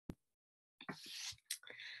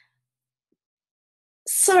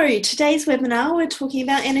So today's webinar, we're talking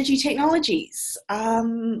about energy technologies.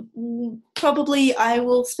 Probably I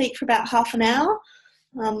will speak for about half an hour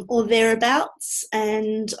or thereabouts,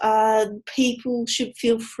 and people should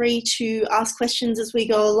feel free to ask questions as we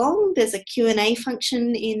go along. There's a Q&A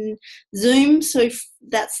function in Zoom, so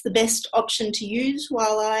that's the best option to use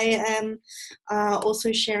while I am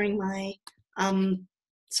also sharing my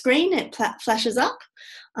screen. It flashes up.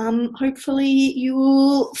 Hopefully you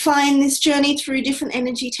will find this journey through different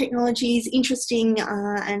energy technologies interesting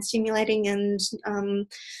and stimulating, and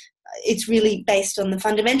it's really based on the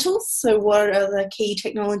fundamentals. So what are the key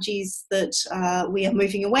technologies that we are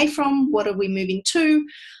moving away from? What are we moving to?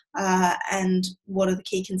 And what are the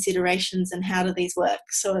key considerations and how do these work?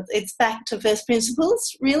 So it's back to first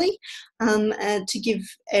principles, really, to give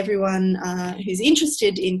everyone who's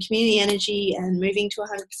interested in community energy and moving to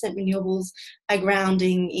 100% renewables a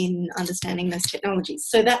grounding in understanding those technologies.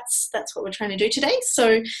 So that's what we're trying to do today.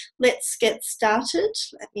 So let's get started.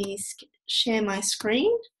 Let me share my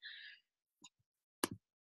screen.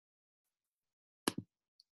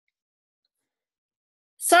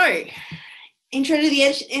 So, Intro to the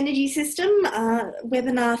Energy System,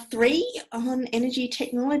 webinar 3 on energy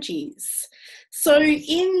technologies. So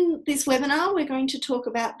in this webinar, we're going to talk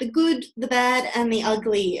about the good, the bad, and the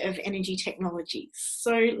ugly of energy technologies.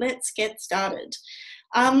 So let's get started.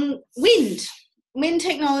 Wind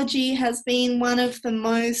technology has been one of the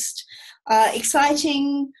most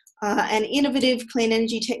exciting and innovative clean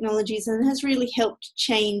energy technologies, and has really helped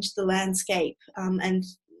change the landscape and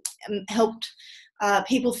helped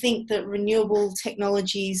people think that renewable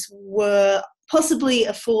technologies were possibly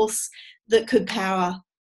a force that could power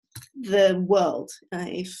the world,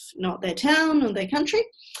 if not their town or their country.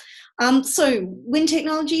 So wind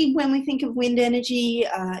technology, when we think of wind energy,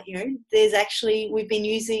 we've been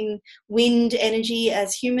using wind energy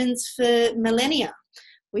as humans for millennia.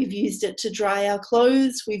 We've used it to dry our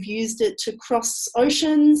clothes, we've used it to cross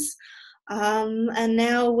oceans, and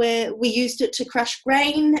now we used it to crush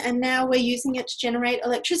grain, and now we're using it to generate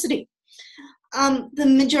electricity. The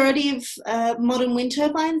majority of modern wind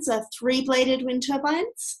turbines are 3-bladed wind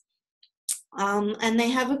turbines, and they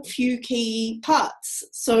have a few key parts.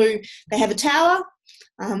 So they have a tower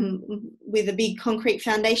with a big concrete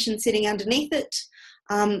foundation sitting underneath it.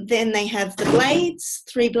 Then they have the blades,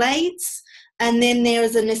 3 blades. And then there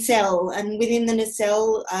is a nacelle, and within the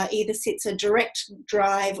nacelle either sits a direct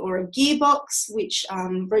drive or a gearbox, which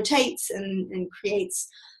rotates and creates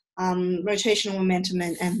rotational momentum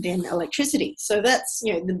and then electricity. So that's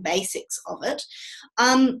the basics of it.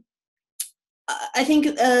 I think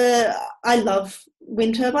I love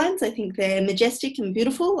wind turbines. I think they're majestic and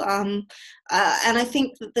beautiful, and I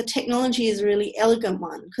think that the technology is a really elegant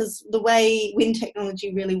one, because the way wind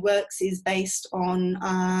technology really works is based on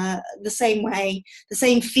the same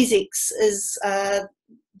physics as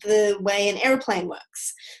the way an aeroplane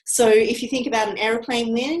works. So if you think about an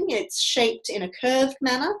aeroplane wing, it's shaped in a curved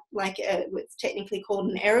manner, like it's technically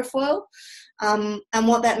called an aerofoil, and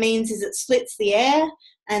what that means is it splits the air,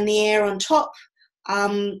 and the air on top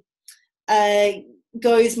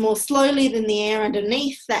goes more slowly than the air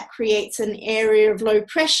underneath. That creates an area of low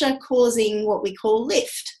pressure, causing what we call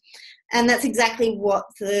lift. And that's exactly what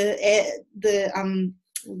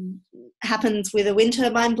happens with a wind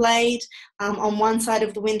turbine blade. On one side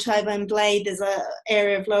of the wind turbine blade, there's an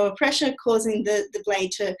area of lower pressure, causing the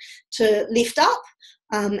blade to lift up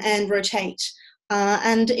and rotate.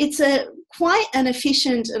 And it's quite an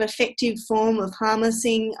efficient and effective form of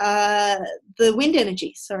harnessing the wind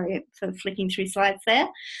energy. Sorry for flicking through slides there.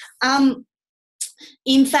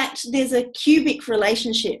 In fact, there's a cubic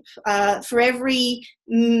relationship. For every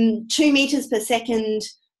 2 meters per second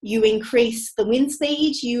you increase the wind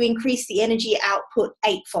speed, you increase the energy output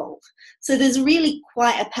 8-fold. So there's really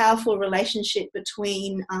quite a powerful relationship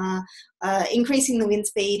between increasing the wind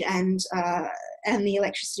speed and the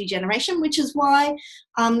electricity generation, which is why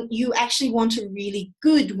you actually want a really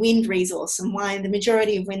good wind resource, and why the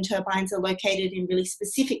majority of wind turbines are located in really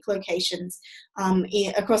specific locations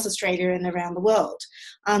across Australia and around the world.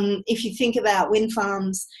 If you think about wind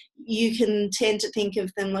farms, you can tend to think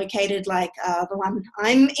of them located like the one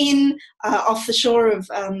I'm in off the shore of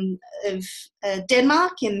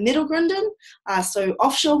Denmark in Middelgrunden. So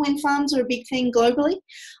offshore wind farms are a big thing globally.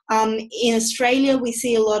 In Australia, we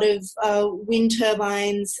see a lot of wind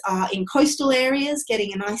turbines in coastal areas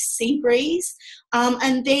getting a nice sea breeze,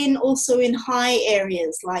 and then also in high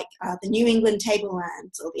areas like the New England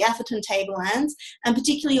tablelands or the Atherton tablelands, and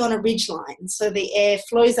particularly on a ridge line, so the air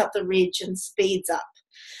flows up the ridge and speeds up.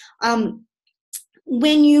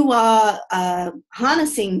 when you are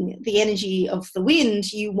harnessing the energy of the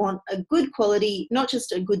wind, you want a good quality, not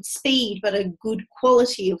just a good speed, but a good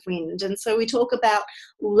quality of wind. And so we talk about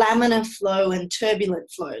laminar flow and turbulent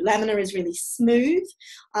flow. Laminar is really smooth,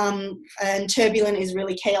 and turbulent is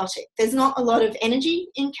really chaotic. There's not a lot of energy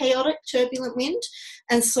in chaotic, turbulent wind.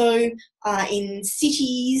 And so in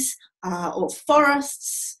cities or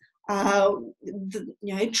forests,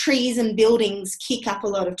 trees and buildings kick up a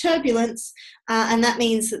lot of turbulence, and that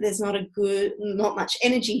means that there's not much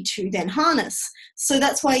energy to then harness. So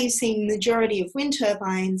that's why you see majority of wind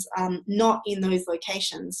turbines not in those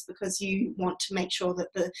locations, because you want to make sure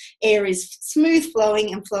that the air is smooth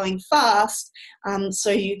flowing and flowing fast, so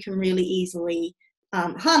you can really easily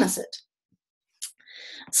harness it.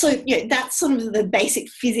 So that's sort of the basic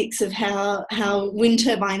physics of how wind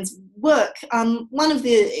turbines work. One of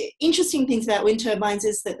the interesting things about wind turbines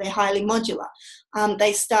is that they're highly modular.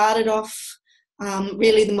 They started off,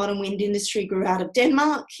 really the modern wind industry grew out of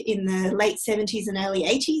Denmark in the late 70s and early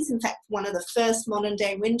 80s. In fact, one of the first modern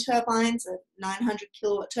day wind turbines, a 900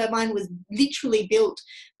 kilowatt turbine, was literally built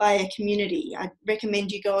by a community. I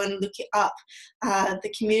recommend you go and look it up,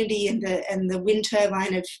 the community and the wind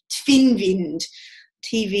turbine of Tvinvind.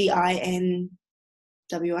 Tvinwind,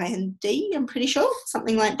 I'm pretty sure,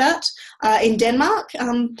 something like that, in Denmark.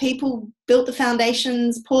 People built the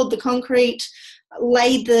foundations, poured the concrete,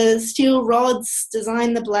 laid the steel rods,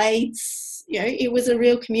 designed the blades. It was a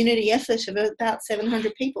real community effort of about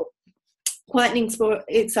 700 people. Quite an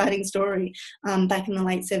exciting story back in the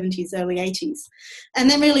late 70s, early 80s. And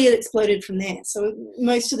then really it exploded from there. So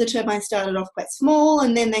most of the turbines started off quite small,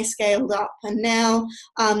 and then they scaled up. And now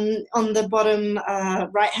on the bottom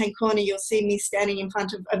right-hand corner, you'll see me standing in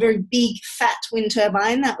front of a very big, fat wind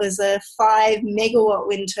turbine. That was a 5 megawatt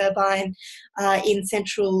wind turbine in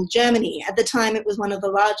central Germany. At the time, it was one of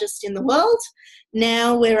the largest in the world.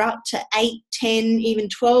 Now we're up to 8, 10, even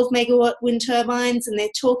 12 megawatt wind turbines, and they're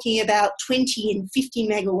talking about 20 and 50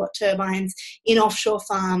 megawatt turbines in offshore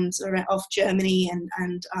farms off Germany and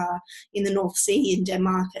in the North Sea in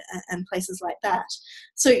Denmark and places like that.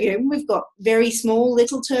 So we've got very small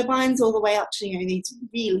little turbines all the way up to these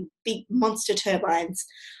really big monster turbines.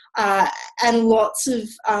 And lots of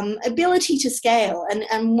ability to scale.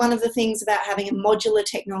 And one of the things about having a modular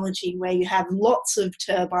technology where you have lots of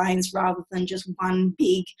turbines rather than just one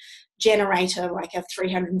big generator, like a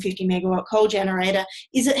 350 megawatt coal generator,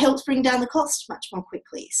 is it helps bring down the cost much more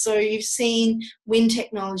quickly. So you've seen wind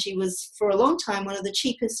technology was for a long time one of the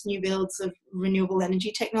cheapest new builds of renewable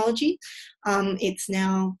energy technology. It's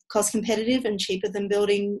now cost competitive and cheaper than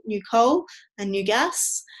building new coal and new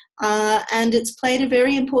gas. And it's played a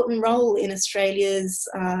very important role in Australia's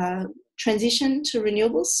transition to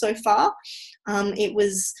renewables so far. It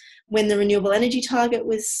was when the renewable energy target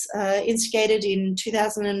was instigated in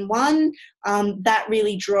 2001, that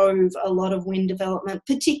really drove a lot of wind development,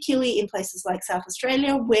 particularly in places like South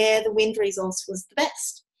Australia, where the wind resource was the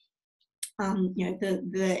best.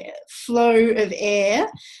 The flow of air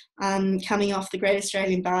coming off the Great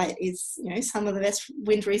Australian Bight is, some of the best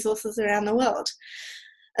wind resources around the world.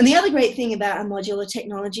 And the other great thing about a modular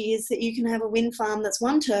technology is that you can have a wind farm that's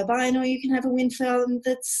 1 turbine, or you can have a wind farm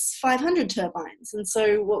that's 500 turbines. And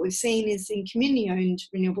so what we've seen is in community-owned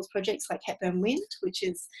renewables projects like Hepburn Wind, which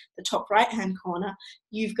is the top right-hand corner,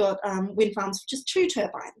 you've got wind farms with just 2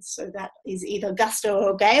 turbines. So that is either Gusto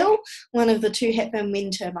or Gale, one of the 2 Hepburn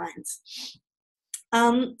wind turbines.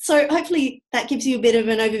 So hopefully that gives you a bit of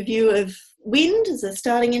an overview of wind as a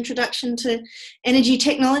starting introduction to energy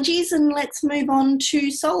technologies, and let's move on to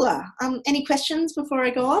solar. Any questions before I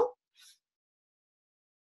go on?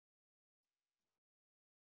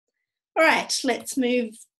 All right, let's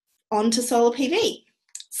move on to solar PV.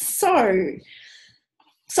 So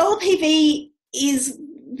solar PV is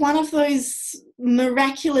one of those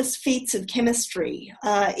miraculous feats of chemistry.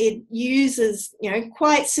 It uses,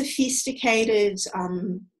 quite sophisticated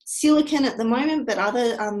silicon at the moment, but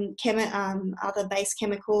other other base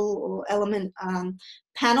chemical or element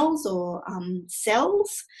panels or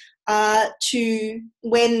cells to,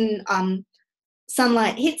 when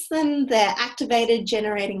sunlight hits them, they're activated,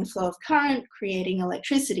 generating a flow of current, creating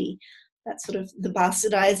electricity. That's sort of the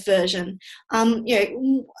bastardized version.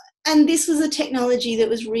 And this was a technology that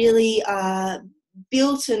was really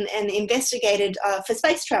built and investigated for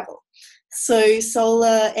space travel. So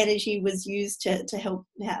solar energy was used to help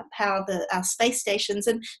power our space stations,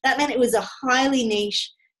 and that meant it was a highly niche,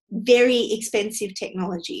 very expensive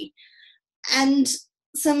technology. And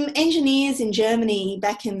some engineers in Germany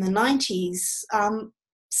back in the 90s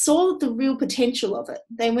saw the real potential of it.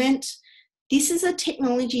 They went this is a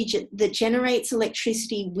technology that generates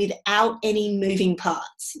electricity without any moving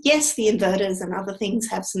parts. Yes, the inverters and other things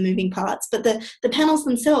have some moving parts, but the panels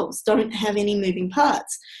themselves don't have any moving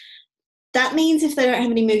parts. That means if they don't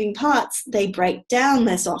have any moving parts, they break down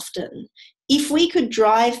less often. If we could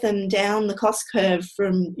drive them down the cost curve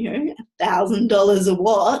from, $1,000 a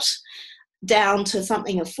watt down to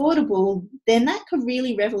something affordable, then that could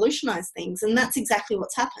really revolutionize things. And that's exactly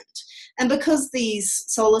what's happened. And because these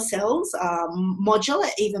solar cells are modular,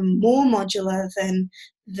 even more modular than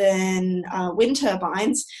wind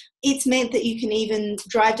turbines, it's meant that you can even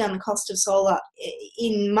drive down the cost of solar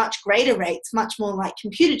in much greater rates, much more like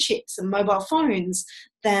computer chips and mobile phones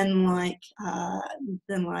than like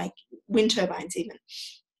wind turbines even.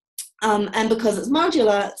 And because it's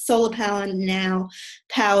modular, solar power now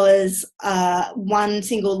powers one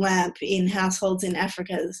single lamp in households in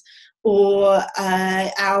Africa, or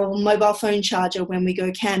our mobile phone charger when we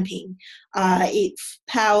go camping. It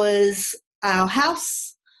powers our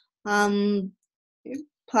house,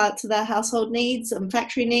 parts of our household needs and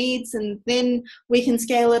factory needs, and then we can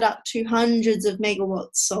scale it up to hundreds of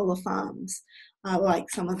megawatts solar farms, like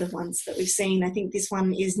some of the ones that we've seen. I think this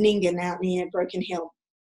one is Ningen out near Broken Hill.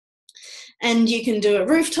 And you can do it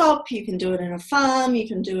rooftop, you can do it in a farm, you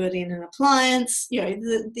can do it in an appliance.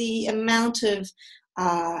 The amount of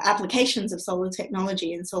applications of solar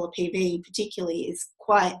technology and solar PV particularly is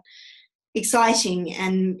quite exciting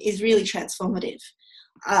and is really transformative.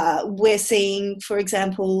 We're seeing, for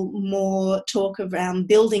example, more talk around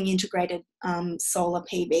building integrated solar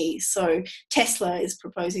PV. So Tesla is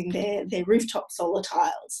proposing their rooftop solar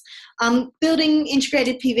tiles. Building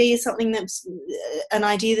integrated PV is something that's an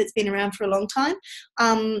idea that's been around for a long time.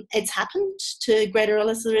 It's happened to greater or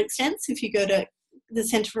lesser extents. If you go to the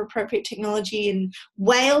Centre for Appropriate Technology in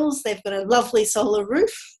Wales, they've got a lovely solar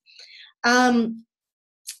roof.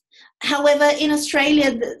 However, in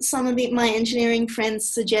Australia, some of my engineering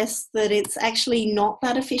friends suggest that it's actually not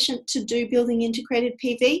that efficient to do building integrated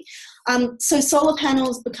PV. So solar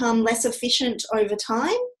panels become less efficient over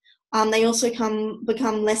time. They also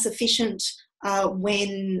become less efficient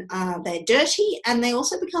when they're dirty, and they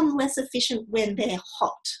also become less efficient when they're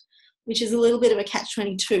hot, which is a little bit of a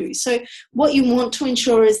catch-22. So what you want to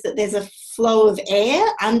ensure is that there's a flow of air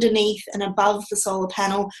underneath and above the solar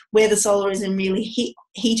panel where the solar is in really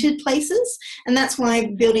heated places. And that's why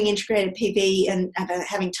building integrated PV and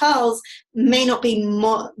having tiles may not be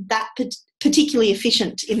that particularly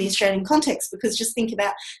efficient in the Australian context, because just think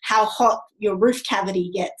about how hot your roof cavity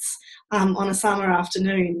gets on a summer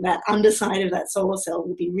afternoon. That underside of that solar cell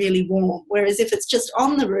will be really warm. Whereas if it's just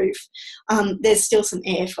on the roof, there's still some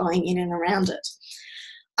air flowing in and around it.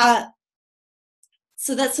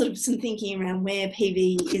 So that's sort of some thinking around where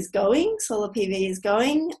PV is going, solar PV is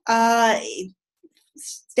going. It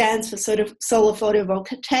stands for sort of solar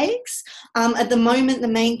photovoltaics. At the moment, the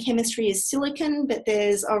main chemistry is silicon, but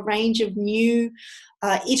there's a range of new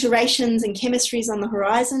iterations and chemistries on the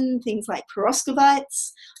horizon, things like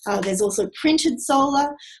perovskites. There's also printed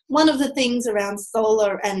solar. One of the things around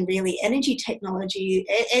solar and really energy technology,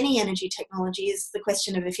 any energy technology, is the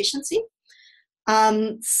question of efficiency.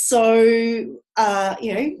 You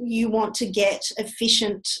want to get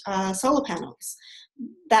efficient solar panels.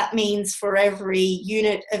 That means for every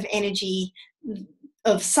unit of energy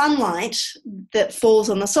of sunlight that falls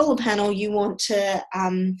on the solar panel, you want to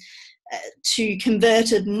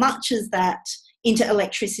convert as much as that into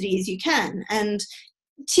electricity as you can. And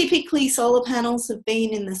typically solar panels have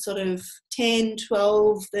been in the sort of 10,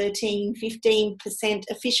 12, 13, 15%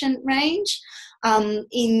 efficient range.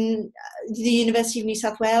 In the University of New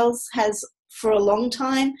South Wales has for a long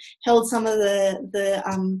time held some of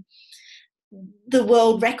the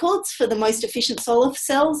world records for the most efficient solar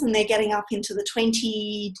cells, and they're getting up into the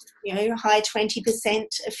high 20%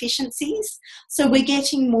 efficiencies. So we're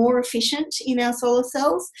getting more efficient in our solar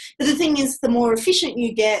cells. But the thing is, the more efficient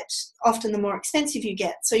you get, often the more expensive you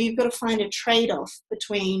get. So you've got to find a trade-off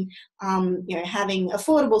between having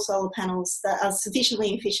affordable solar panels that are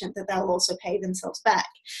sufficiently efficient that they'll also pay themselves back.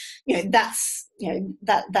 That's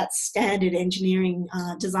standard engineering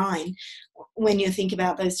design when you think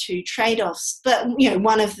about those two trade-offs. But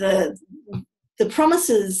one of the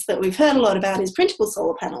promises that we've heard a lot about is printable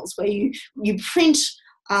solar panels, where you print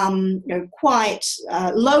quite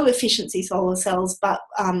low efficiency solar cells, but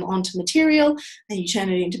onto material, and you turn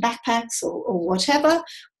it into backpacks or whatever,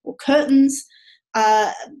 or curtains.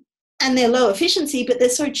 And they're low efficiency, but they're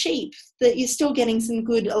so cheap that you're still getting some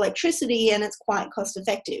good electricity, and it's quite cost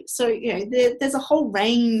effective. So there's a whole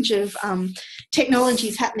range of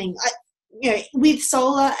technologies happening. With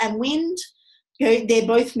solar and wind, they're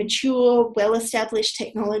both mature, well-established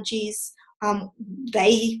technologies.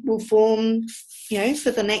 they will form,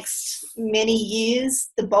 for the next many years,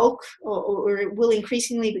 the bulk, or it will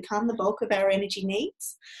increasingly become the bulk of our energy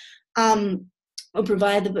needs, or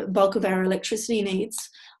provide the bulk of our electricity needs.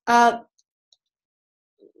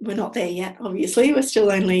 We're not there yet, obviously. We're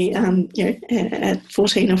still only, at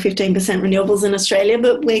 14 or 15% renewables in Australia,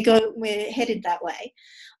 but we're headed that way.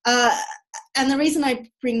 And the reason I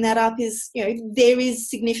bring that up is, there is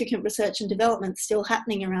significant research and development still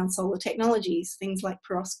happening around solar technologies, things like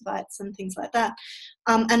perovskites and things like that.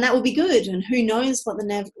 And that will be good. And who knows what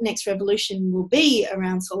the next revolution will be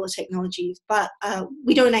around solar technologies, but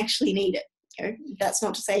we don't actually need it. That's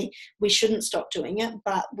not to say we shouldn't stop doing it,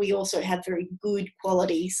 but we also have very good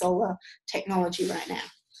quality solar technology right now.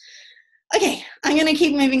 Okay, I'm going to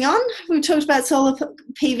keep moving on. We've talked about solar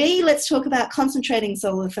PV. Let's talk about concentrating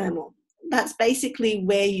solar thermal. That's basically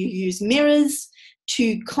where you use mirrors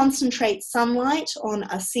to concentrate sunlight on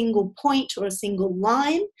a single point or a single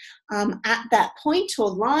line. At that point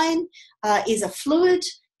or line is a fluid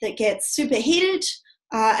that gets superheated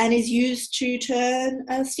and is used to turn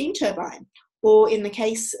a steam turbine. Or in the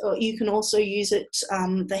case, or you can also use it,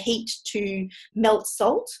 the heat to melt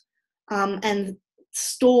salt and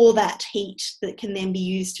store that heat that can then be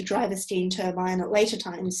used to drive a steam turbine at later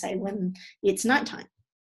times, say when it's nighttime.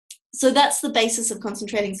 So that's the basis of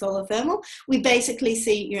concentrating solar thermal. We basically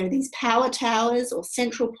see, these power towers or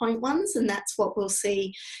central point ones, and that's what we'll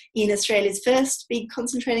see in Australia's first big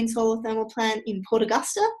concentrating solar thermal plant in Port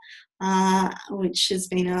Augusta, which has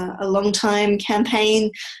been a long time campaign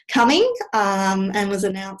coming, and was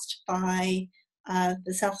announced by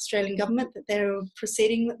the South Australian government that they're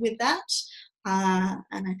proceeding with that. And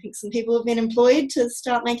I think some people have been employed to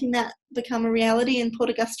start making that become a reality in Port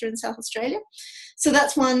Augusta in South Australia. So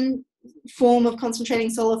that's one form of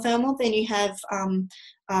concentrating solar thermal. Then you have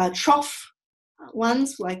trough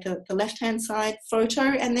ones, like the left-hand side photo,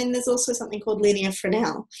 and then there's also something called linear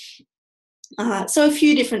Fresnel. So a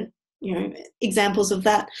few different examples of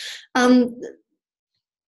that.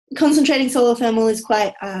 Concentrating solar thermal is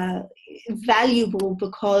quite valuable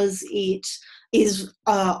because it is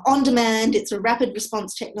on demand. It's a rapid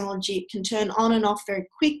response technology. It can turn on and off very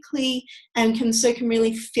quickly and can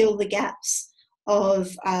really fill the gaps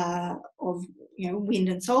of wind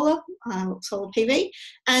and solar PV,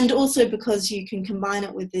 and also because you can combine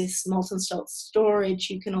it with this molten salt storage,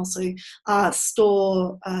 you can also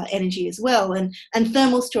store energy as well, and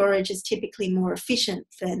thermal storage is typically more efficient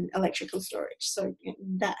than electrical storage, so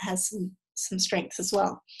that has some strengths as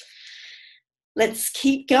well. Let's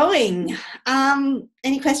keep going.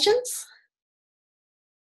 Any questions?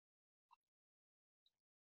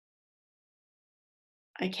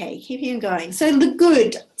 Okay, keeping going. So the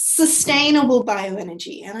good, sustainable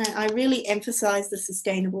bioenergy, and I really emphasize the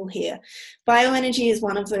sustainable here. Bioenergy is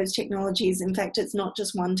one of those technologies. In fact, it's not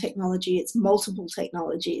just one technology, it's multiple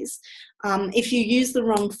technologies. If you use the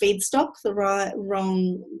wrong feedstock, the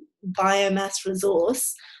wrong biomass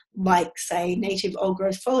resource, like say native old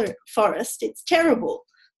growth forest, it's terrible,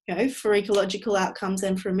 for ecological outcomes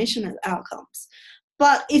and for emission outcomes.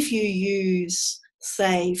 But if you use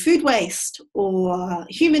say food waste or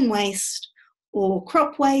human waste or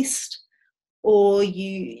crop waste, or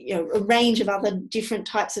a range of other different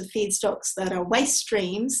types of feedstocks that are waste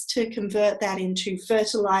streams, to convert that into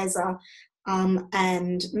fertilizer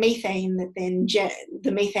and methane, that then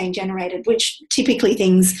the methane generated, which typically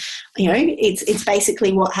it's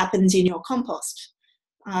basically what happens in your compost.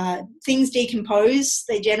 Things decompose,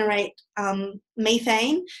 they generate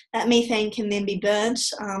methane. That methane can then be burnt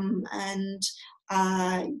and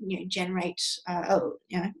generate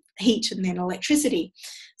heat and then electricity.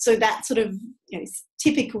 So that sort of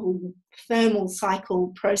typical thermal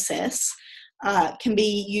cycle process can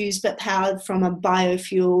be used but powered from a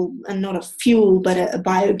biofuel, and not a fuel but a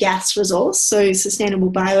biogas resource, so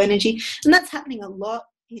sustainable bioenergy. And that's happening a lot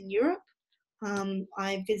in Europe.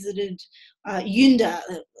 I visited Yunda,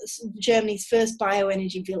 Germany's first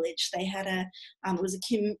bioenergy village. They had it was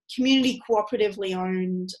a community cooperatively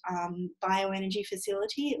owned bioenergy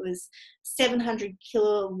facility. It was 700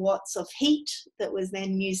 kilowatts of heat that was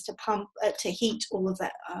then used to heat all of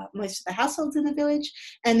that, most of the households in the village.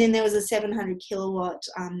 And then there was a 700 kilowatt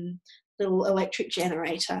little electric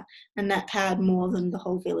generator, and that powered more than the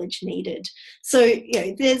whole village needed. So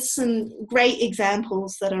there's some great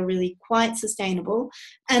examples that are really quite sustainable,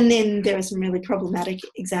 and then there are some really problematic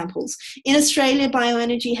examples. In Australia,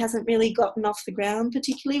 bioenergy hasn't really gotten off the ground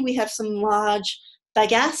particularly. We have some large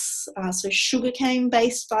bagasse, so sugarcane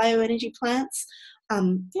based bioenergy plants.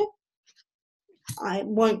 I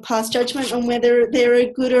won't pass judgment on whether they're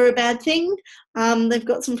a good or a bad thing. They've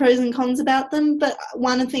got some pros and cons about them, but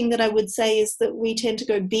one thing that I would say is that we tend to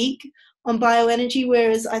go big on bioenergy,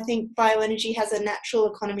 whereas I think bioenergy has a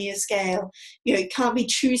natural economy of scale. You know, it can't be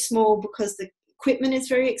too small because the equipment is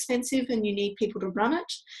very expensive and you need people to run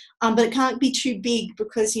it, but it can't be too big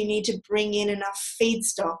because you need to bring in enough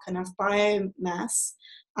feedstock, enough biomass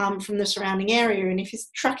from the surrounding area. And if you're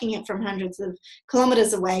trucking it from hundreds of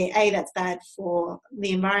kilometres away, that's bad for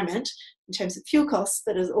the environment in terms of fuel costs,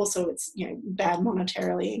 but also it's bad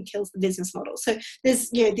monetarily and kills the business model. So there's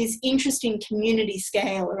this interesting community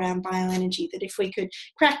scale around bioenergy that if we could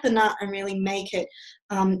crack the nut and really make it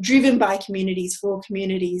driven by communities for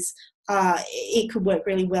communities, it could work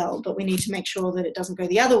really well. But we need to make sure that it doesn't go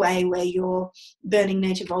the other way, where you're burning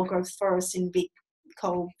native old growth forests in big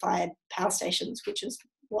coal-fired power stations, which is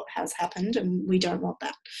what has happened, and we don't want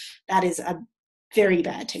that. That is a very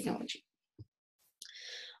bad technology.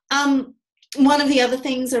 One of the other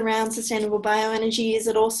things around sustainable bioenergy is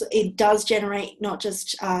it does generate not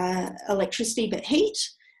just electricity but heat,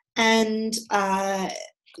 and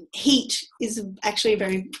heat is actually a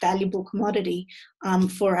very valuable commodity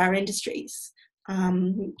for our industries.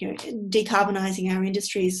 Decarbonising our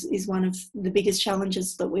industries is one of the biggest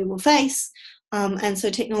challenges that we will face. And so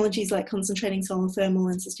technologies like concentrating solar thermal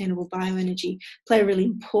and sustainable bioenergy play a really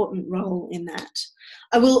important role in that.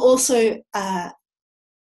 I will also,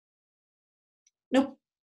 nope,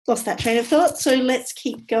 lost that train of thought. So let's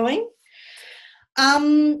keep going.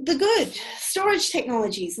 The good storage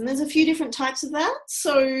technologies, and there's a few different types of that.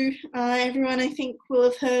 So everyone, I think, will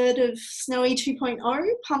have heard of Snowy 2.0,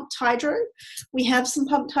 pumped hydro. We have some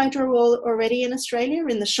pumped hydro already in Australia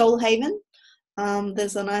in the Shoalhaven.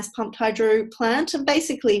 There's a nice pumped hydro plant, and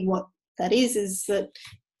basically what that is that,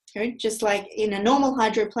 just like in a normal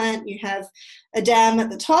hydro plant, you have a dam at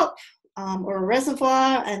the top or a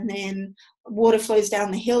reservoir, and then water flows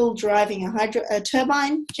down the hill driving a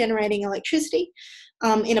turbine generating electricity.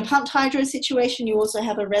 In a pumped hydro situation, you also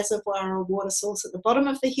have a reservoir or water source at the bottom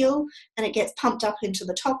of the hill, and it gets pumped up into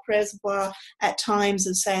the top reservoir at times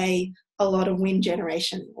of, say, a lot of wind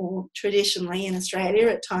generation, or traditionally in Australia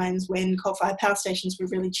at times when coal-fired power stations were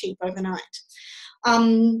really cheap overnight.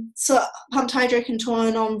 So pumped hydro can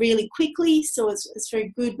turn on really quickly, so it's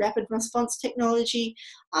very good rapid response technology.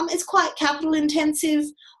 It's quite capital intensive.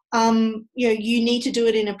 You need to do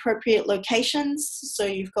it in appropriate locations, so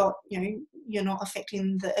you've got, you're not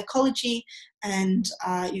affecting the ecology, and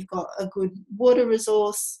you've got a good water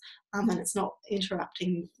resource, and it's not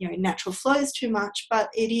interrupting, natural flows too much. But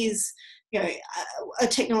it is, a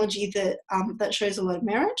technology that that shows a lot of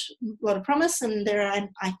merit, a lot of promise, and there are,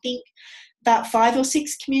 I think, about 5 or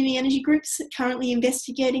 6 community energy groups currently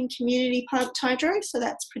investigating community pumped hydro, so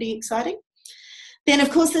that's pretty exciting. Then, of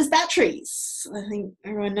course, there's batteries. I think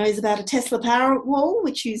everyone knows about a Tesla Powerwall,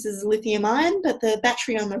 which uses lithium ion, but the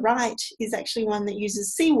battery on the right is actually one that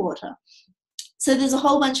uses seawater. So there's a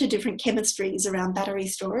whole bunch of different chemistries around battery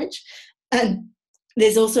storage, and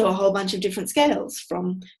there's also a whole bunch of different scales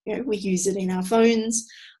from, we use it in our phones,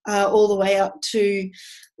 all the way up to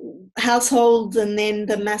households, and then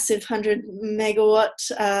the massive 100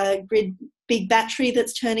 megawatt grid big battery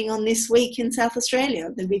that's turning on this week in South Australia,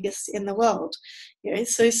 the biggest in the world.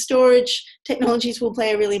 So storage technologies will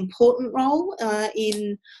play a really important role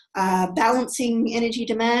in balancing energy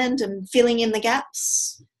demand and filling in the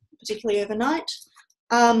gaps, particularly overnight.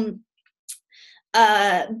 But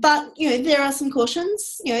there are some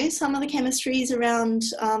cautions. Some of the chemistries around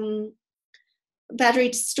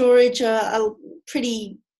battery storage are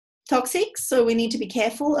pretty toxic, so we need to be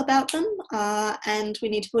careful about them, and we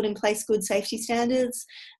need to put in place good safety standards,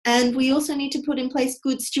 and we also need to put in place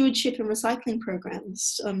good stewardship and recycling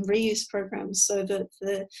programs, reuse programs, so that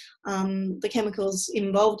the chemicals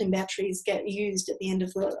involved in batteries get used at the end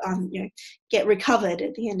of the get recovered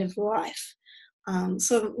at the end of the life.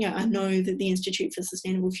 So I know that the Institute for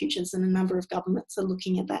Sustainable Futures and a number of governments are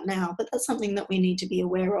looking at that now, but that's something that we need to be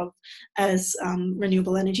aware of as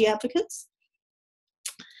renewable energy advocates.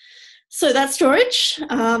 So that storage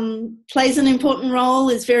plays an important role,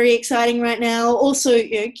 is very exciting right now. Also,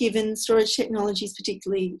 given storage technologies,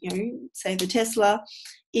 particularly, say the Tesla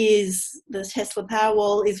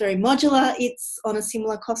Powerwall is very modular. It's on a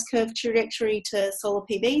similar cost curve trajectory to solar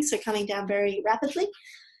PV, so coming down very rapidly.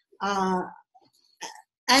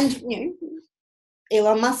 And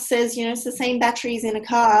Elon Musk says, it's the same batteries in a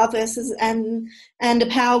car versus and a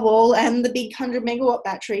Powerwall and the big 100 megawatt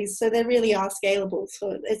batteries. So they really are scalable.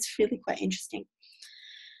 So it's really quite interesting.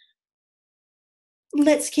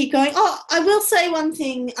 Let's keep going. Oh, I will say one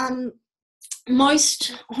thing.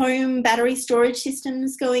 Most home battery storage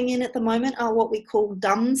systems going in at the moment are what we call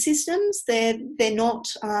dumb systems. They're not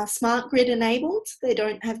smart grid enabled. They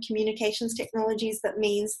don't have communications technologies that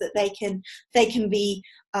means that they can be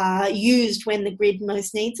used when the grid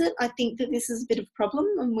most needs it. I think that this is a bit of a problem,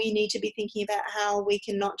 and we need to be thinking about how we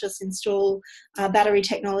can not just install battery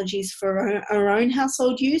technologies for our own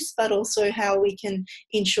household use, but also how we can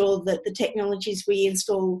ensure that the technologies we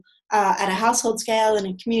install at a household scale and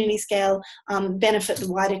a community scale benefit the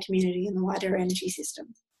wider community and the wider energy system.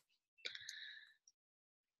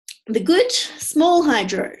 The good, small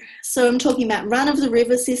hydro. So I'm talking about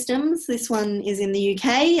run-of-the-river systems. This one is in the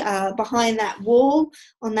UK. Behind that wall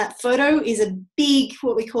on that photo is a big,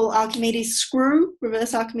 what we call Archimedes screw,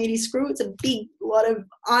 reverse Archimedes screw. It's a big lot of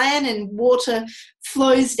iron, and water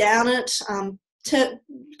flows down it,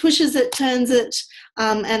 pushes it, turns it,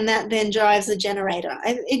 and that then drives a generator.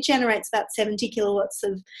 It generates about 70 kilowatts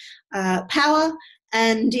of power,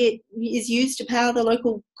 and it is used to power the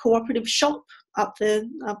local cooperative shop up the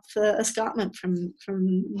escarpment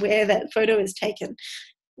from where that photo is taken.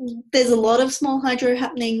 There's a lot of small hydro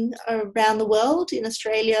happening around the world. In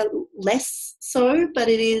Australia, less so, but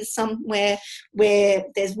it is somewhere where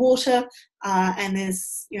there's water and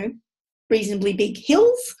there's reasonably big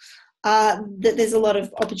hills. That there's a lot of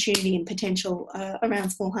opportunity and potential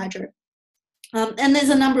around small hydro. And there's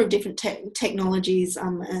a number of different technologies.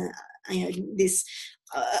 This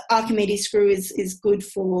Archimedes screw is good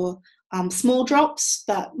for small drops,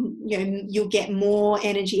 but you'll get more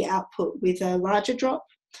energy output with a larger drop.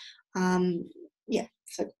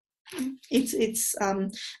 So it's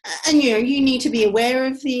and you need to be aware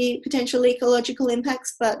of the potential ecological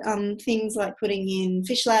impacts, but things like putting in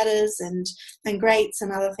fish ladders and grates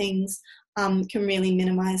and other things can really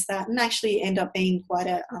minimise that and actually end up being quite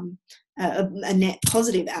a net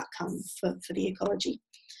positive outcome for the ecology.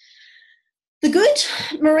 The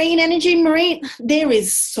good, marine energy. There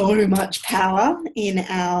is so much power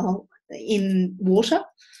in water.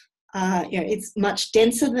 It's much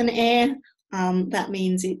denser than air. That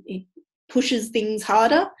means it pushes things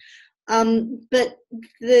harder. But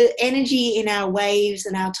the energy in our waves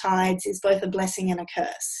and our tides is both a blessing and a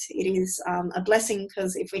curse. It is a blessing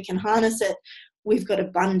because if we can harness it, we've got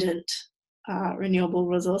abundant renewable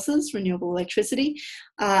resources, renewable electricity.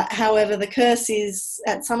 However, the curse is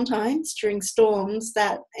at sometimes during storms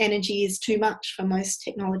that energy is too much for most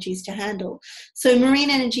technologies to handle. So marine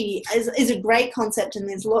energy is a great concept, and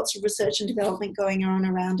there's lots of research and development going on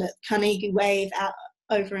around it. Carnegie Wave out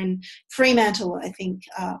over in Fremantle, I think,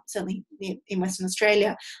 certainly in Western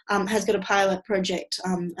Australia, has got a pilot project,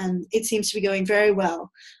 and it seems to be going very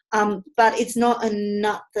well. But it's not a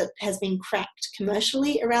nut that has been cracked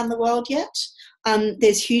commercially around the world yet.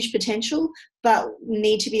 There's huge potential, but we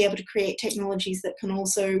need to be able to create technologies that can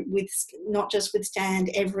also not just withstand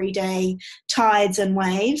everyday tides and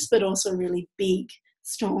waves, but also really big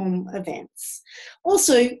storm events.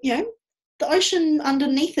 Also, the ocean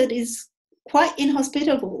underneath it is quite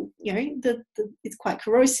inhospitable. It's quite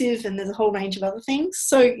corrosive, and there's a whole range of other things.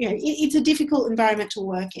 So it's a difficult environment to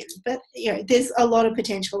work in, but there's a lot of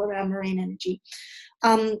potential around marine energy.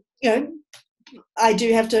 I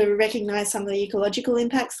do have to recognise some of the ecological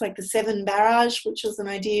impacts, like the Severn Barrage, which was an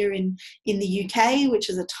idea in the UK, which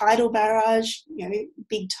is a tidal barrage.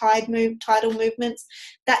 Big tidal movements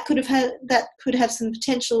that could have some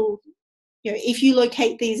potential. If you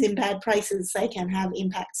locate these in bad places, they can have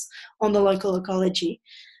impacts on the local ecology.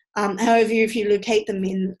 However, if you locate them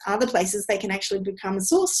in other places, they can actually become a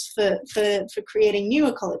source for creating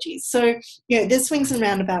new ecologies. So, there's swings and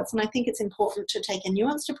roundabouts, and I think it's important to take a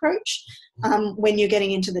nuanced approach when you're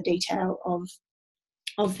getting into the detail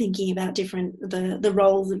of thinking about the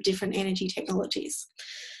roles of different energy technologies.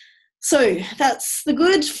 So that's the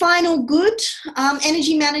good, final good,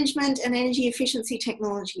 energy management and energy efficiency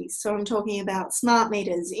technologies. So I'm talking about smart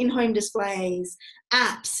meters, in-home displays,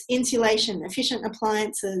 apps, insulation, efficient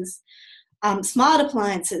appliances, smart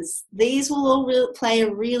appliances. These will all play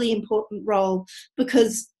a really important role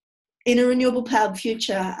because in a renewable powered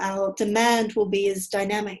future, our demand will be as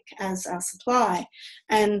dynamic as our supply.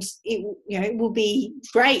 And it will be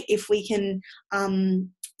great if we can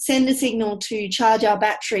send a signal to charge our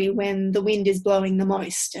battery when the wind is blowing the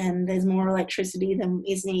most and there's more electricity than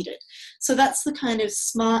is needed. So that's the kind of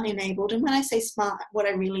smart enabled. And when I say smart, what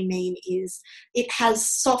I really mean is it has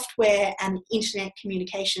software and internet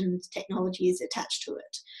communications technologies attached to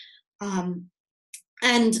it.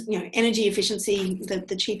 And, energy efficiency,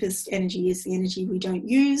 the cheapest energy is the energy we don't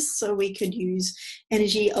use. So we could use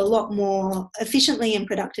energy a lot more efficiently and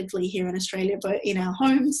productively here in Australia, both in our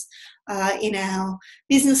homes, in our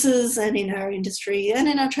businesses and in our industry and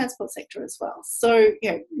in our transport sector as well. So,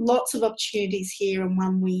 lots of opportunities here, and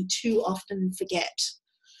one we too often forget.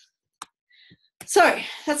 So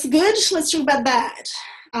that's good. Let's talk about bad.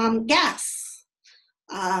 Gas.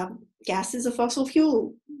 Gas is a fossil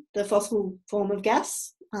fuel, the fossil form of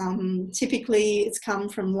gas. Typically, it's come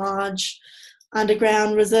from large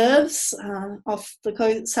underground reserves off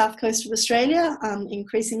the south coast of Australia.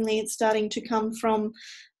 Increasingly, it's starting to come from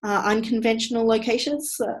unconventional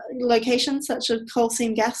locations such as coal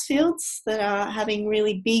seam gas fields that are having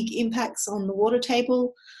really big impacts on the water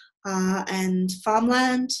table and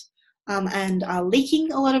farmland, and are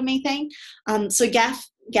leaking a lot of methane. So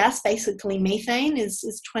gas, basically methane,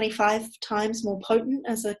 is 25 times more potent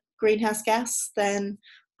as a greenhouse gas than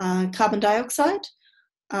carbon dioxide.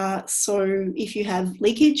 So if you have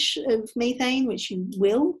leakage of methane, which you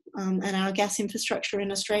will, and our gas infrastructure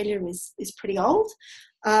in Australia is pretty old,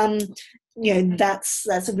 that's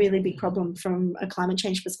a really big problem from a climate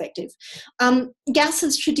change perspective. Gas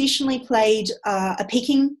has traditionally played a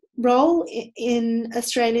peaking role in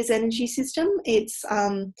Australia's energy system. It's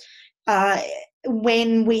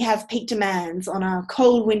when we have peak demands on a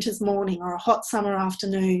cold winter's morning or a hot summer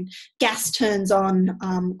afternoon, gas turns on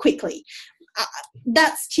quickly.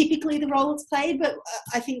 That's typically the role it's played, but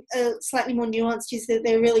I think slightly more nuanced is that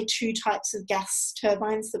there are really two types of gas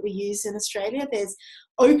turbines that we use in Australia. There's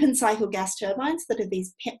open cycle gas turbines that are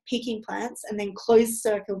these peaking plants, and then closed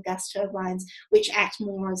cycle gas turbines, which act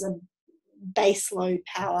more as a base load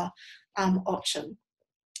power option.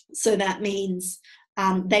 So that means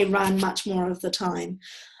they run much more of the time.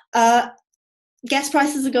 Gas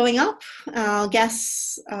prices are going up. Our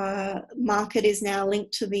gas market is now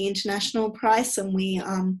linked to the international price, and we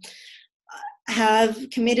have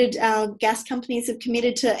committed, our gas companies have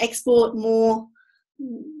committed to export more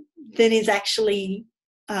than is actually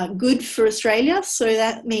good for Australia. So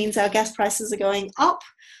that means our gas prices are going up.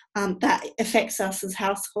 That affects us as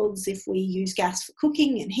households if we use gas for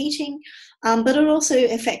cooking and heating, but it also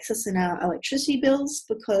affects us in our electricity bills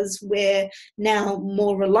because we're now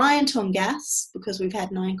more reliant on gas because we've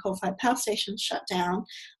had 9 coal-fired power stations shut down,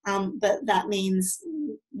 but that means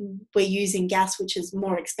we're using gas which is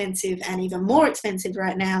more expensive, and even more expensive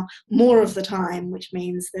right now more of the time, which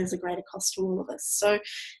means there's a greater cost to all of us. So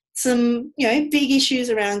some big issues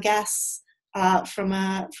around gas from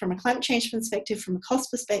a climate change perspective, from a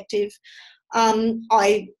cost perspective.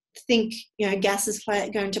 I think gas is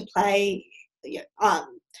going to play.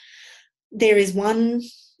 There is one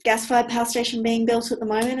gas-fired power station being built at the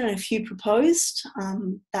moment, and a few proposed.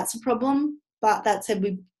 That's a problem. But that said,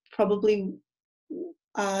 we probably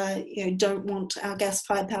don't want our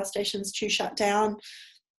gas-fired power stations to shut down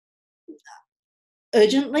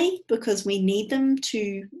urgently because we need them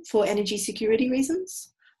for energy security reasons.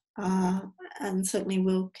 And certainly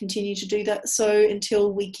we'll continue to do that. So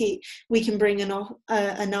until we can bring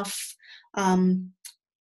enough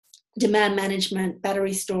demand management,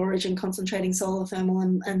 battery storage, and concentrating solar thermal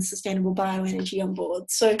and sustainable bioenergy on board.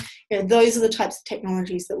 So those are the types of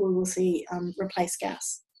technologies that we will see replace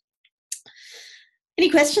gas. Any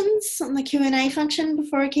questions on the Q&A function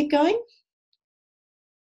before I keep going?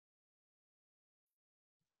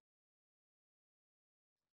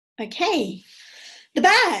 Okay. The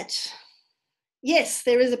bad. Yes,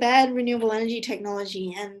 there is a bad renewable energy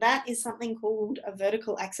technology, and that is something called a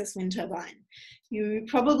vertical axis wind turbine. You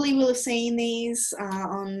probably will have seen these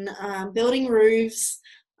on building roofs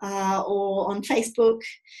or on Facebook.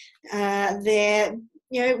 They're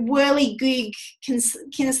whirligig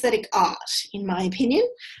kinesthetic art, in my opinion.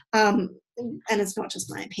 And it's not just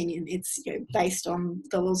my opinion, it's based on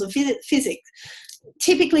the laws of physics.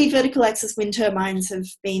 Typically, vertical axis wind turbines have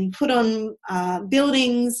been put on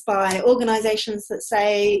buildings by organisations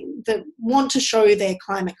that want to show their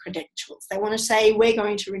climate credentials. They want to say, we're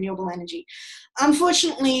going to renewable energy.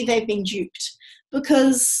 Unfortunately, they've been duped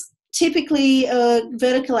because typically a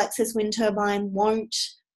vertical axis wind turbine won't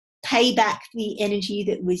pay back the energy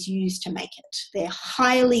that was used to make it. They're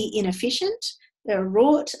highly inefficient, they're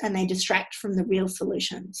wrought, and they distract from the real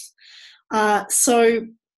solutions.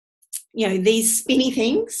 These spinny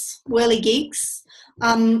things, whirligigs,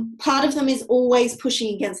 part of them is always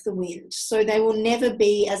pushing against the wind. So they will never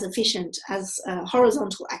be as efficient as a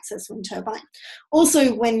horizontal axis wind turbine.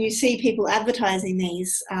 Also, when you see people advertising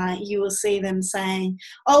these, you will see them saying,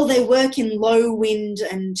 oh, they work in low wind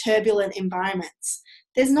and turbulent environments.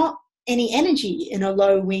 There's not any energy in a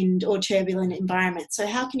low wind or turbulent environment. So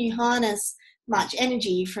how can you harness much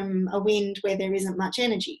energy from a wind where there isn't much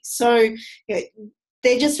energy. So you know,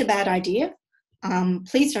 they're just a bad idea.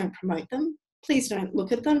 Please don't promote them. Please don't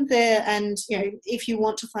look at them there. And you know, if you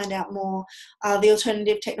want to find out more, the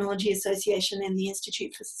Alternative Technology Association and the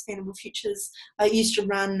Institute for Sustainable Futures used to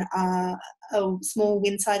run a small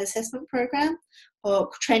wind site assessment program or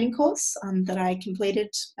training course that I completed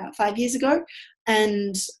about 5 years ago.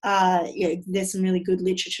 And you know, there's some really good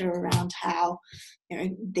literature around how, you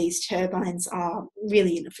know, these turbines are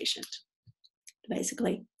really inefficient,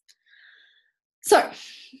 basically. So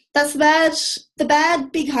that's the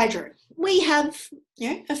bad big hydro. We have, you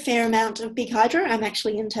know, a fair amount of big hydro. I'm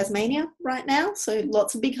actually in Tasmania right now, so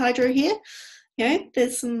lots of big hydro here. You know,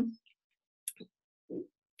 there's some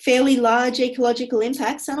fairly large ecological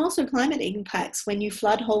impacts and also climate impacts when you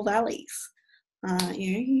flood whole valleys.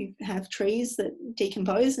 You know, you have trees that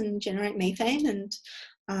decompose and generate methane, and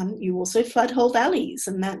you also flood whole valleys,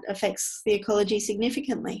 and that affects the ecology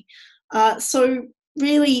significantly. So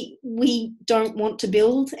really, we don't want to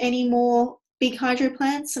build any more big hydro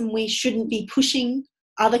plants, and we shouldn't be pushing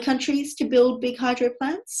other countries to build big hydro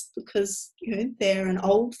plants because, you know, they're an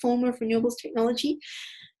old form of renewables technology.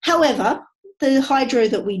 However, the hydro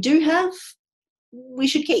that we do have, we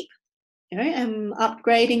should keep, you know, and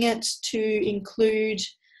upgrading it to include,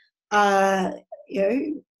 you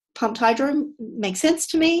know, pumped hydro makes sense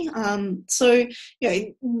to me. So, you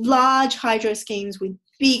know, large hydro schemes with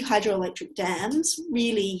big hydroelectric dams,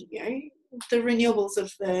 really, you know, the renewables of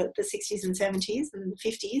the 60s and 70s and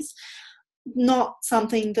 50s, not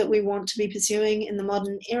something that we want to be pursuing in the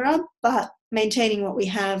modern era, but maintaining what we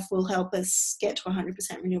have will help us get to 100%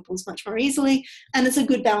 renewables much more easily. And it's a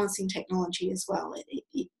good balancing technology as well.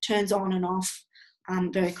 It turns on and off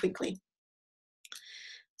very quickly.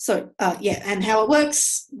 So, yeah, and how it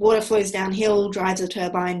works, water flows downhill, drives a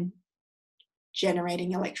turbine,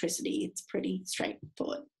 generating electricity. It's pretty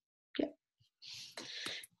straightforward. Yeah.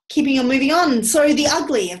 Keeping on moving on. So the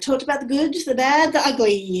ugly, I've talked about the good, the bad, the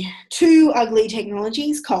ugly. Two ugly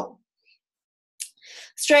technologies, coal.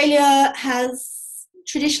 Australia has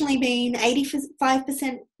traditionally been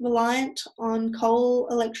 85% reliant on coal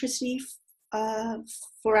electricity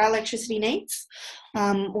for our electricity needs.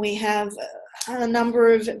 We have a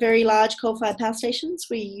number of very large coal-fired power stations.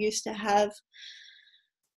 We used to have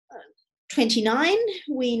 29.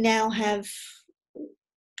 We now have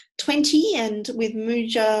 20, and with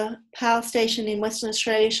Muja Power Station in Western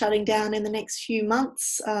Australia shutting down in the next few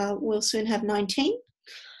months, we'll soon have 19.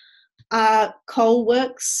 Coal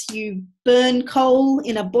works. You burn coal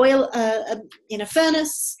in a boiler, in a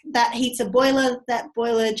furnace. That heats a boiler. That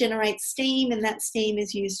boiler generates steam, and that steam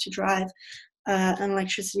is used to drive an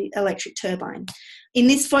electric turbine. In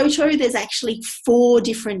this photo, there's actually 4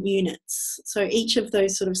 different units. So each of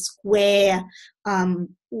those sort of square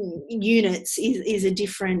units is a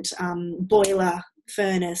different boiler,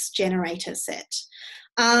 furnace, generator set.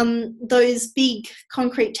 Those big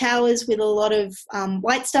concrete towers with a lot of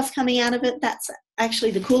white stuff coming out of it, that's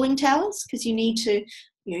actually the cooling towers, because you need to,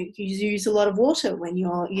 you know, you use a lot of water when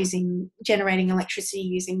you're generating electricity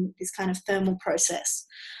using this kind of thermal process.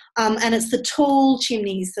 And it's the tall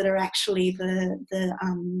chimneys that are actually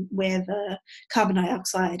where the carbon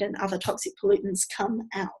dioxide and other toxic pollutants come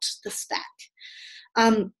out the stack.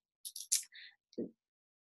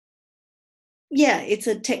 Yeah, it's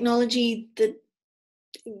a technology that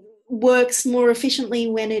works more efficiently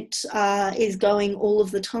when it is going all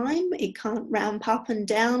of the time. It can't ramp up and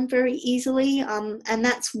down very easily, and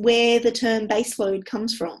that's where the term baseload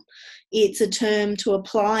comes from. It's a term to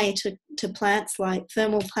apply to plants like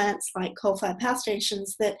thermal plants, like coal-fired power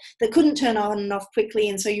stations that couldn't turn on and off quickly,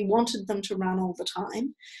 and so you wanted them to run all the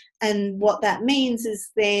time. And what that means is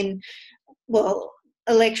then, well,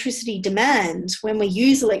 electricity demand, when we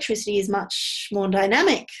use electricity, is much more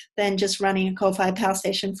dynamic than just running a coal-fired power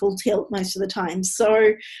station full tilt most of the time.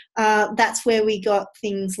 So that's where we got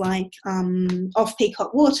things like off-peak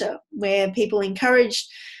hot water, where people encouraged,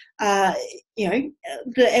 you know,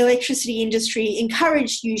 the electricity industry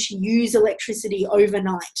encouraged you to use electricity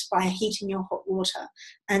overnight by heating your hot water.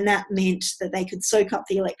 And that meant that they could soak up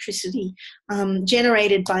the electricity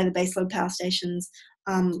generated by the baseload power stations,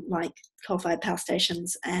 like coal-fired power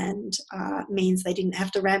stations, and means they didn't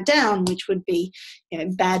have to ramp down, which would be, you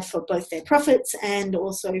know, bad for both their profits and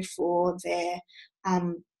also for their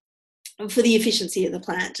for the efficiency of the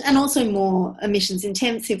plant, and also more emissions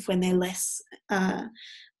intensive when they're less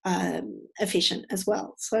efficient as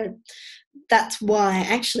well. So that's why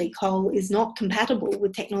actually coal is not compatible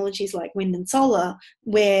with technologies like wind and solar,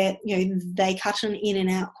 where, you know, they cut in and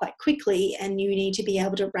out quite quickly, and you need to be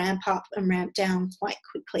able to ramp up and ramp down quite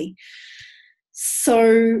quickly.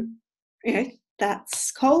 So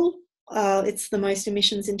that's coal. It's the most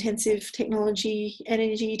emissions-intensive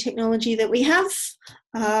energy technology that we have.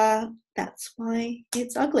 That's why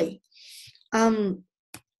it's ugly.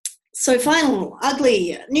 So final,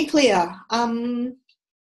 ugly, nuclear.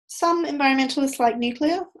 Some environmentalists like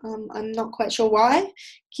nuclear. I'm not quite sure why,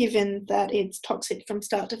 given that it's toxic from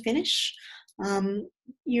start to finish.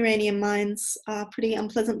 Uranium mines are pretty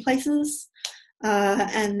unpleasant places.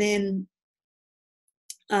 And then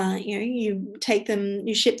you take them,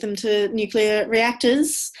 you ship them to nuclear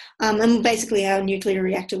reactors, and basically how a nuclear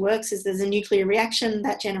reactor works is there's a nuclear reaction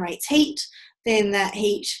that generates heat, then that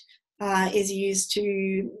heat is used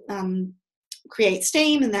to create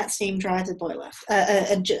steam, and that steam drives a boiler,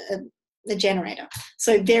 a generator.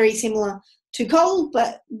 So very similar to coal,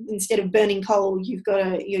 but instead of burning coal,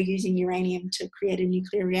 you're using uranium to create a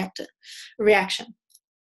nuclear reaction.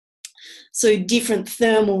 So different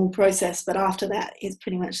thermal process, but after that is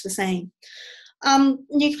pretty much the same.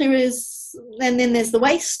 Nuclear is, and then there's the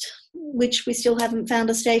waste, which we still haven't found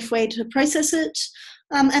a safe way to process it.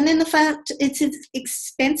 And then the fact it's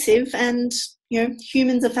expensive, and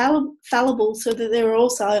humans are fallible, so that there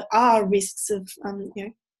also are risks of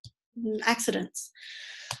accidents.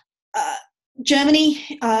 Germany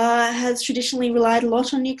has traditionally relied a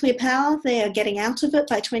lot on nuclear power. They are getting out of it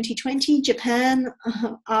by 2020. Japan,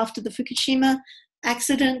 after the Fukushima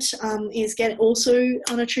accident, is also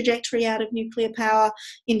on a trajectory out of nuclear power.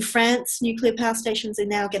 In France, nuclear power stations are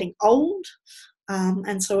now getting old,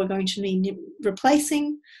 and so we're going to need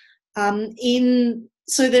replacing.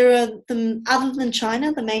 So there are, other than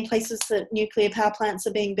China, the main places that nuclear power plants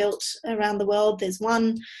are being built around the world. There's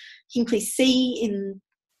one, C4CE in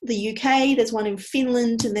the UK, there's one in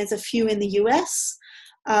Finland, and there's a few in the US.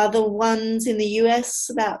 The ones in the US,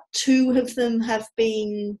 about 2 of them have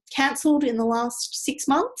been cancelled in the last 6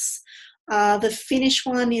 months. The Finnish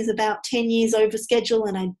one is about 10 years over schedule,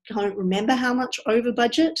 and I don't remember how much over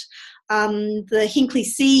budget. The Hinkley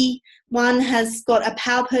C one has got a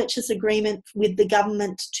power purchase agreement with the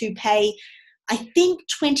government to pay, I think,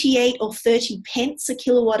 28 or 30 pence a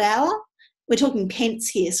kilowatt hour. We're talking pence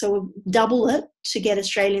here, so we'll double it to get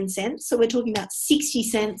Australian cents. So we're talking about 60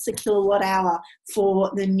 cents a kilowatt hour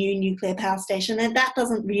for the new nuclear power station, and that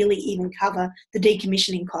doesn't really even cover the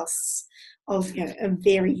decommissioning costs of a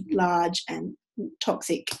very large and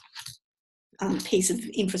toxic piece of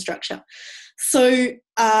infrastructure. So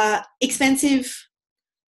expensive,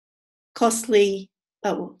 costly,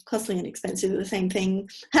 costly and expensive are the same thing.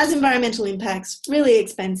 Has environmental impacts, really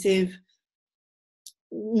expensive,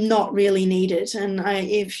 not really needed. And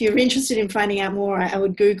if you're interested in finding out more, I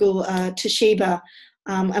would Google Toshiba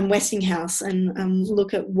and Westinghouse and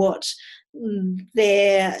look at what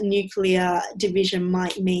their nuclear division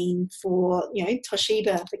might mean for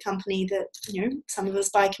Toshiba, the company that some of us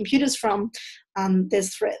buy computers from.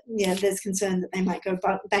 There's concern that they might go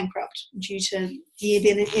bankrupt due to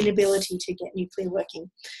the inability to get nuclear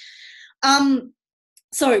working.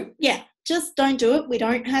 So yeah, just don't do it. We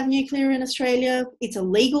don't have nuclear in Australia. It's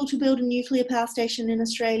illegal to build a nuclear power station in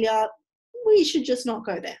Australia. We should just not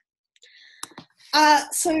go there.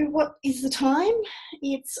 So what is the time?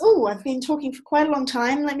 I've been talking for quite a long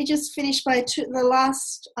time. Let me just finish by the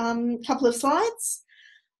last couple of slides.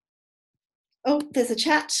 Oh, there's a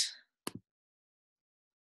chat.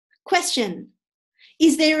 Question.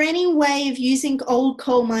 Is there any way of using old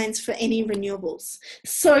coal mines for any renewables?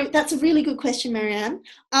 So that's a really good question, Marianne.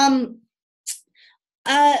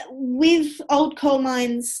 With old coal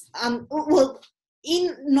mines,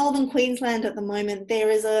 in northern Queensland at the moment, there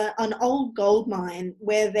is an old gold mine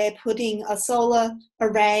where they're putting a solar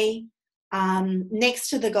array next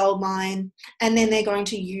to the gold mine, and then they're going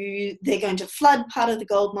to flood part of the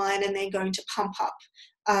gold mine, and they're going to pump up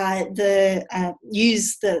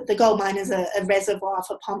use the gold mine as a reservoir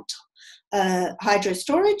for pumped hydro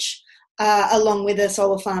storage, along with a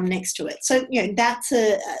solar farm next to it. So that's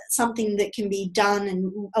something that can be done,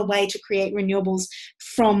 and a way to create renewables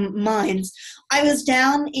from mines. I was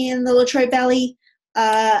down in the Latrobe Valley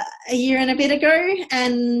a year and a bit ago,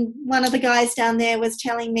 and one of the guys down there was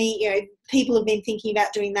telling me people have been thinking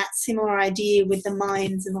about doing that similar idea with the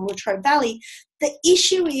mines in the Latrobe Valley. The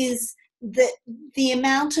issue is that the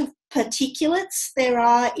amount of particulates there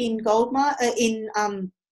are in coal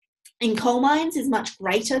mines is much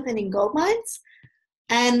greater than in gold mines,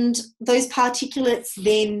 and those particulates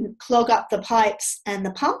then clog up the pipes and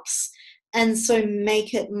the pumps, and so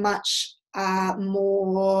make it much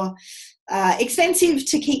more expensive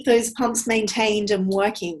to keep those pumps maintained and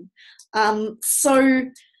working. So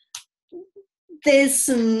there's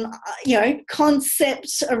some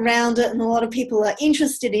concepts around it, and a lot of people are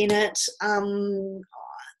interested in it.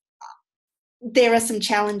 there are some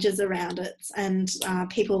challenges around it, and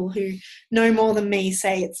people who know more than me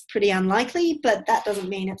say it's pretty unlikely, but that doesn't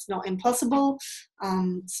mean it's not impossible.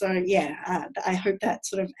 So yeah, I hope that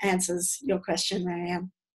sort of answers your question,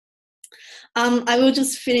 Marianne. I will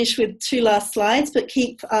just finish with 2 last slides, but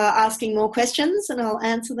keep asking more questions and I'll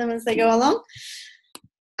answer them as they go along.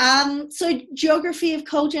 So geography of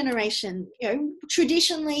coal generation,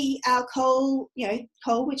 traditionally our coal,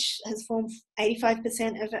 coal, which has formed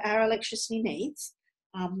 85% of our electricity needs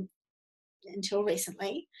until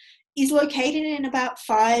recently, is located in about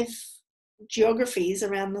 5 geographies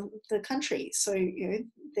around the country. So,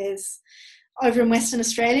 there's over in Western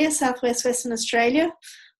Australia, southwest Western Australia,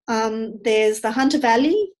 there's the Hunter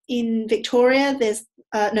Valley in Victoria, there's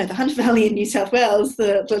the Hunter Valley in New South Wales,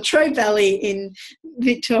 the Latrobe Valley in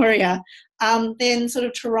Victoria, then sort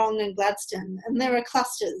of Tarong and Gladstone. And there are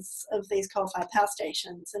clusters of these coal-fired power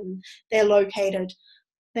stations, and they're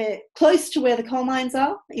close to where the coal mines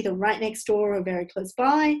are, either right next door or very close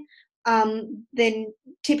by. Then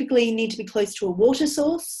typically need to be close to a water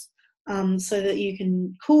source so that you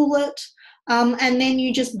can cool it. And then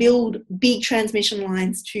you just build big transmission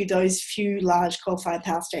lines to those few large coal-fired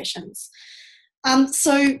power stations.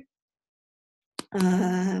 Wait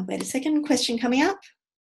a second, question coming up.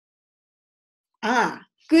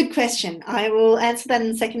 Good question. I will answer that in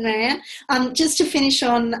a second, Marianne. Just to finish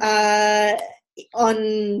on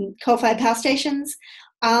coal-fired power stations,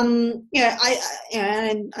 I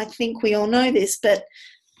think we all know this, but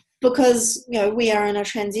because we are in a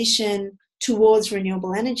transition towards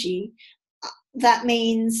renewable energy, that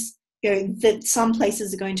means that some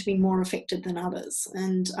places are going to be more affected than others,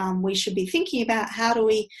 and we should be thinking about how do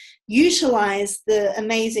we utilise the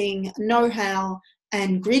amazing know-how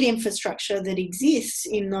and grid infrastructure that exists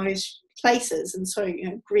in those places. And so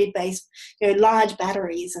grid-based large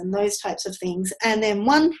batteries and those types of things. And then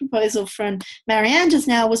one proposal from Marianne just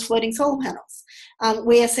now was floating solar panels.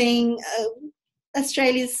 We are seeing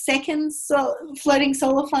Australia's second floating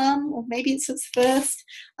solar farm, or maybe it's its first,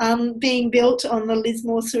 being built on the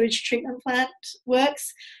Lismore sewage treatment plant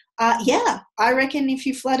works. I reckon if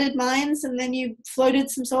you flooded mines and then you floated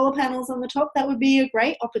some solar panels on the top, that would be a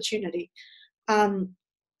great opportunity.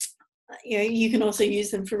 You can also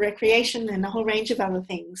use them for recreation and a whole range of other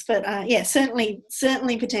things. But certainly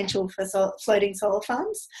potential for floating solar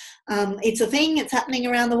farms. It's a thing, it's happening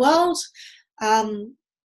around the world. I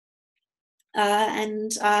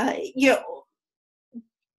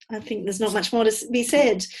think there's not much more to be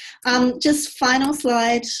said. Just final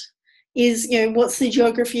slide is, what's the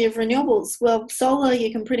geography of renewables? Well, solar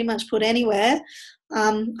you can pretty much put anywhere.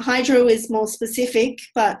 Hydro is more specific,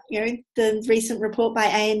 but the recent report by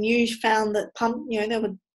ANU found that there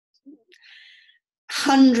were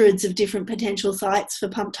hundreds of different potential sites for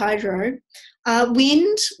pumped hydro.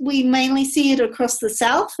 Wind, we mainly see it across the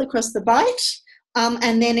south, across the Bight.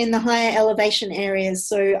 And then in the higher elevation areas,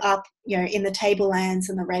 so up, in the tablelands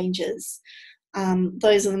and the ranges.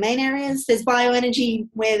 Those are the main areas. There's bioenergy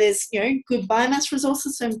where there's, good biomass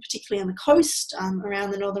resources, so particularly on the coast,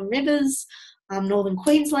 around the northern rivers, northern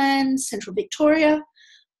Queensland, central Victoria.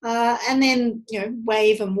 And then,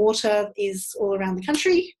 wave and water is all around the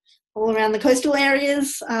country, all around the coastal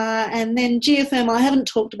areas. And then geothermal, I haven't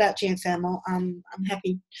talked about geothermal. I'm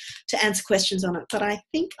happy to answer questions on it, but I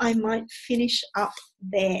think I might finish up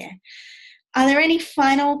there. Are there any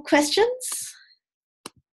final questions?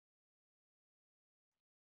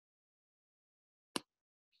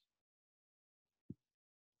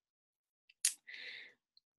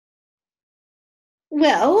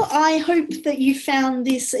 Well, I hope that you found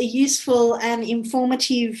this a useful and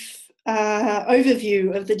informative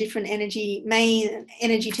overview of the different main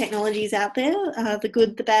energy technologies out there, the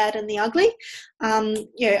good, the bad and the ugly.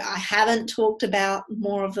 I haven't talked about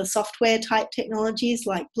more of the software type technologies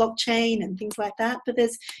like blockchain and things like that, but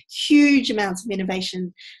there's huge amounts of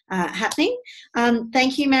innovation happening.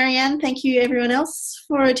 Thank you, Marianne. Thank you everyone else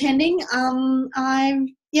for attending. I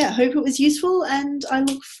hope it was useful, and I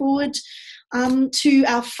look forward to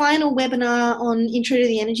our final webinar on Intro to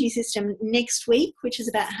the Energy System next week, which is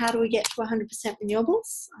about how do we get to 100%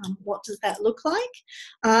 renewables, what does that look like,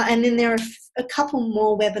 and then there are a couple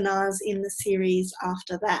more webinars in the series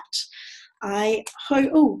after that. I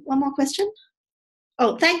hope, one more question.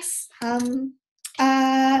 Thanks.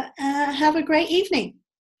 Have a great evening.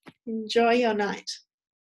 Enjoy your night.